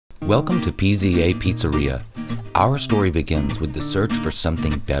Welcome to PZA Pizzeria. Our story begins with the search for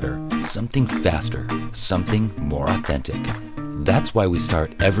something better, something faster, something more authentic. That's why we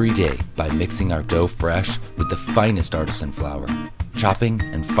start every day by mixing our dough fresh with the finest artisan flour, chopping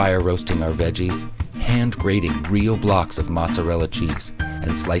and fire roasting our veggies, hand grating real blocks of mozzarella cheese,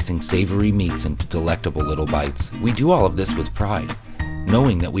 and slicing savory meats into delectable little bites. We do all of this with pride,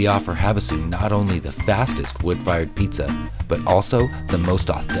 knowing that we offer Havasu not only the fastest wood-fired pizza, but also the most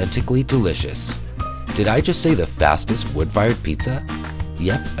authentically delicious. Did I just say the fastest wood-fired pizza?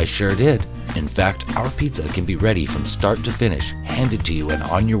 Yep, I sure did. In fact, our pizza can be ready from start to finish, handed to you and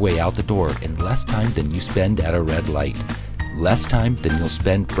on your way out the door in less time than you spend at a red light. Less time than you'll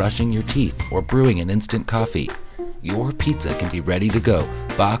spend brushing your teeth or brewing an instant coffee. Your pizza can be ready to go,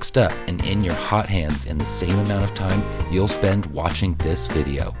 boxed up and in your hot hands in the same amount of time you'll spend watching this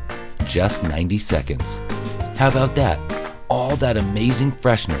video. Just 90 seconds. How about that? All that amazing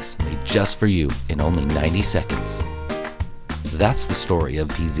freshness made just for you in only 90 seconds. That's the story of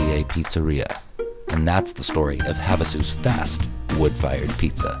PZA Pizzeria. And that's the story of Havasu's fast, wood-fired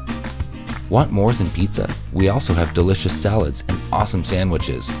pizza. Want more than pizza? We also have delicious salads and awesome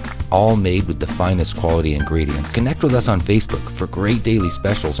sandwiches, all made with the finest quality ingredients. Connect with us on Facebook for great daily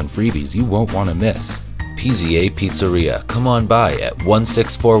specials and freebies you won't want to miss. PZA Pizzeria. Come on by at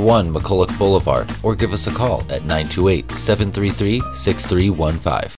 1641 McCulloch Boulevard or give us a call at 928-733-6315.